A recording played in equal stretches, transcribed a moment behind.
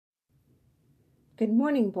Good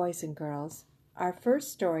morning, boys and girls. Our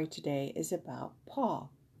first story today is about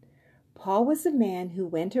Paul. Paul was a man who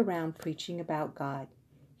went around preaching about God.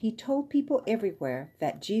 He told people everywhere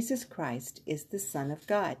that Jesus Christ is the Son of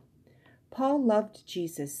God. Paul loved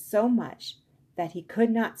Jesus so much that he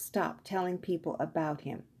could not stop telling people about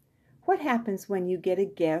him. What happens when you get a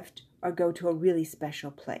gift or go to a really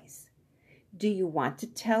special place? Do you want to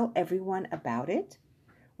tell everyone about it?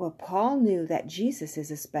 Well, Paul knew that Jesus is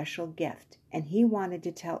a special gift, and he wanted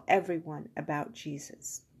to tell everyone about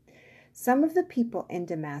Jesus. Some of the people in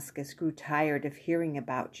Damascus grew tired of hearing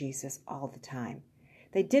about Jesus all the time.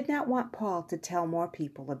 They did not want Paul to tell more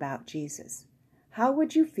people about Jesus. How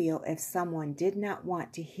would you feel if someone did not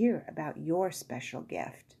want to hear about your special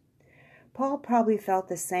gift? Paul probably felt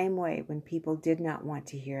the same way when people did not want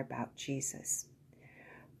to hear about Jesus.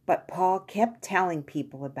 But Paul kept telling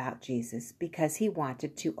people about Jesus because he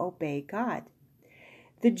wanted to obey God.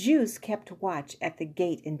 The Jews kept watch at the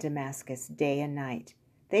gate in Damascus day and night.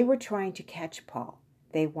 They were trying to catch Paul.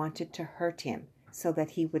 They wanted to hurt him so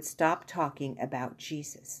that he would stop talking about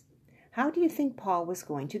Jesus. How do you think Paul was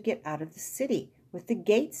going to get out of the city with the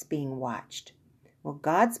gates being watched? Well,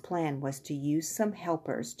 God's plan was to use some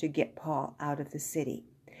helpers to get Paul out of the city.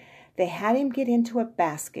 They had him get into a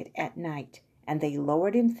basket at night, and they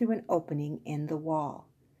lowered him through an opening in the wall.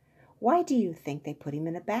 Why do you think they put him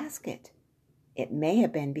in a basket? It may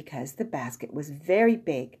have been because the basket was very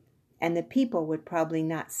big, and the people would probably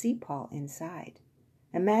not see Paul inside.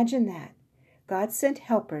 Imagine that. God sent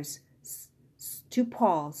helpers to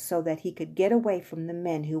Paul so that he could get away from the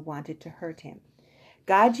men who wanted to hurt him.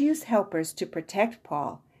 God used helpers to protect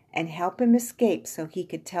Paul and help him escape so he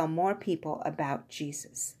could tell more people about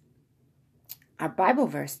Jesus. Our Bible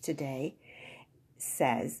verse today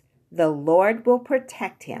says, "The Lord will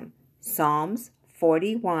protect him." Psalms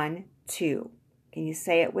 41:2. Can you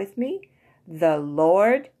say it with me? The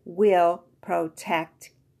Lord will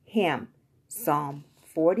protect him. Psalm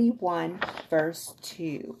 41, verse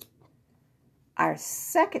 2. Our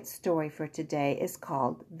second story for today is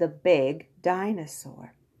called The Big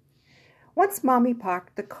Dinosaur. Once Mommy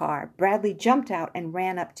parked the car, Bradley jumped out and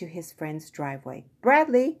ran up to his friend's driveway.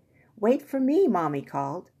 "Bradley, wait for me," Mommy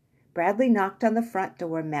called. Bradley knocked on the front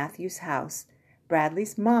door of Matthew's house. Bradley and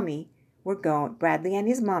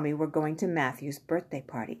his mommy were going to Matthew's birthday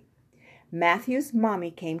party. Matthew's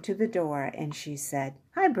mommy came to the door and she said,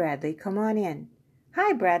 "Hi, Bradley, come on in."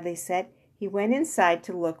 "Hi," Bradley said. He went inside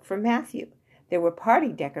to look for Matthew. There were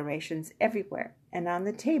party decorations everywhere, and on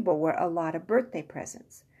the table were a lot of birthday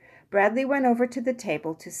presents. Bradley went over to the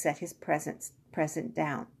table to set his present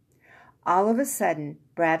down. All of a sudden,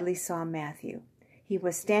 Bradley saw Matthew. He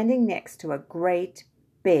was standing next to a great,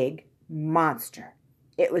 big monster.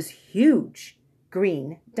 It was huge,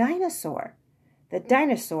 green dinosaur. The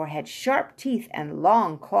dinosaur had sharp teeth and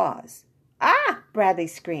long claws. "Ah!" Bradley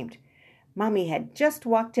screamed. Mommy had just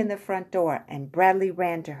walked in the front door, and Bradley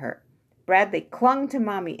ran to her. Bradley clung to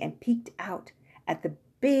Mommy and peeked out at the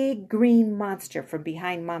big green monster from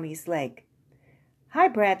behind Mommy's leg. "Hi,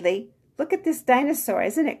 Bradley. Look at this dinosaur.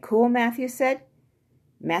 Isn't it cool?" Matthew said.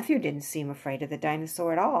 Matthew didn't seem afraid of the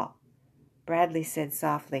dinosaur at all. Bradley said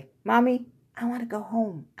softly, "Mommy, I want to go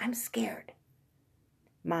home. I'm scared."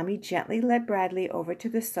 Mommy gently led Bradley over to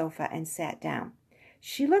the sofa and sat down.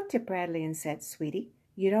 She looked at Bradley and said, "Sweetie,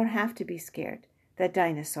 you don't have to be scared. The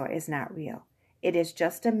dinosaur is not real. It is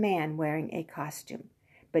just a man wearing a costume.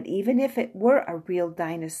 But even if it were a real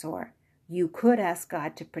dinosaur, you could ask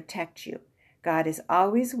God to protect you. God is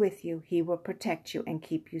always with you. He will protect you and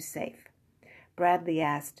keep you safe." Bradley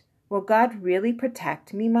asked, "Will God really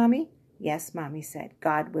protect me, Mommy?" "Yes," Mommy said,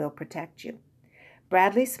 "God will protect you."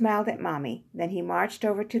 Bradley smiled at Mommy. Then he marched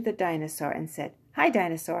over to the dinosaur and said, "Hi,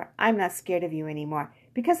 dinosaur. I'm not scared of you anymore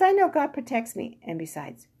because I know God protects me. And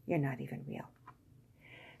besides, you're not even real."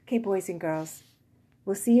 Okay, boys and girls,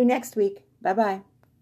 we'll see you next week. Bye-bye.